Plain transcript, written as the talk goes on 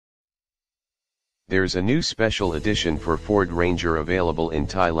There's a new special edition for Ford Ranger available in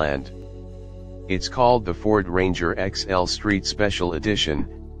Thailand. It's called the Ford Ranger XL Street Special Edition,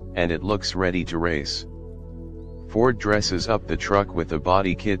 and it looks ready to race. Ford dresses up the truck with a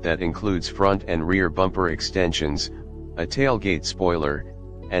body kit that includes front and rear bumper extensions, a tailgate spoiler,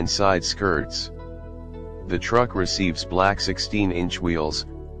 and side skirts. The truck receives black 16-inch wheels,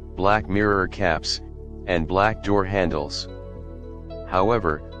 black mirror caps, and black door handles.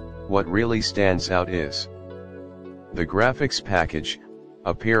 However, what really stands out is the graphics package.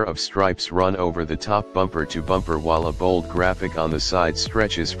 A pair of stripes run over the top bumper to bumper while a bold graphic on the side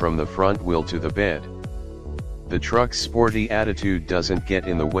stretches from the front wheel to the bed. The truck's sporty attitude doesn't get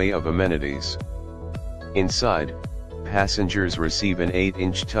in the way of amenities. Inside, passengers receive an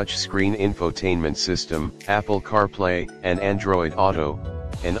 8-inch touchscreen infotainment system, Apple CarPlay and Android Auto,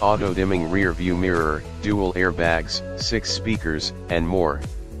 an auto-dimming rear-view mirror, dual airbags, 6 speakers, and more.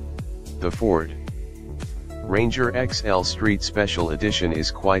 The Ford Ranger XL Street Special Edition is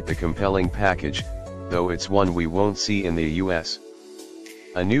quite the compelling package, though it's one we won't see in the US.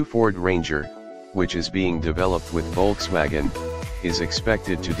 A new Ford Ranger, which is being developed with Volkswagen, is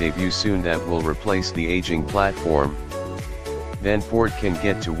expected to debut soon that will replace the aging platform. Then Ford can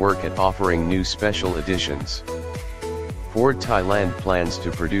get to work at offering new special editions. Ford Thailand plans to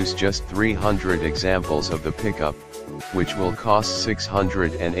produce just 300 examples of the pickup, which will cost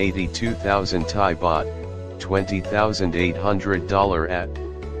 682,000 Thai baht, $20,800 at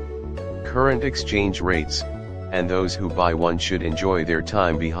current exchange rates, and those who buy one should enjoy their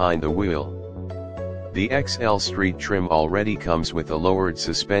time behind the wheel. The XL Street trim already comes with a lowered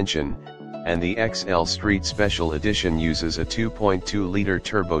suspension, and the XL Street Special Edition uses a 2.2-liter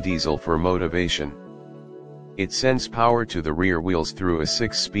turbo diesel for motivation. It sends power to the rear wheels through a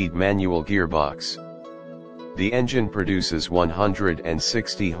 6-speed manual gearbox. The engine produces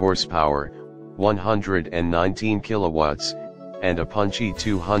 160 horsepower, 119 kilowatts, and a punchy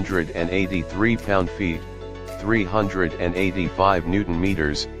 283 pound-feet, 385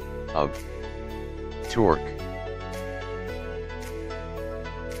 Newton-meters, of torque.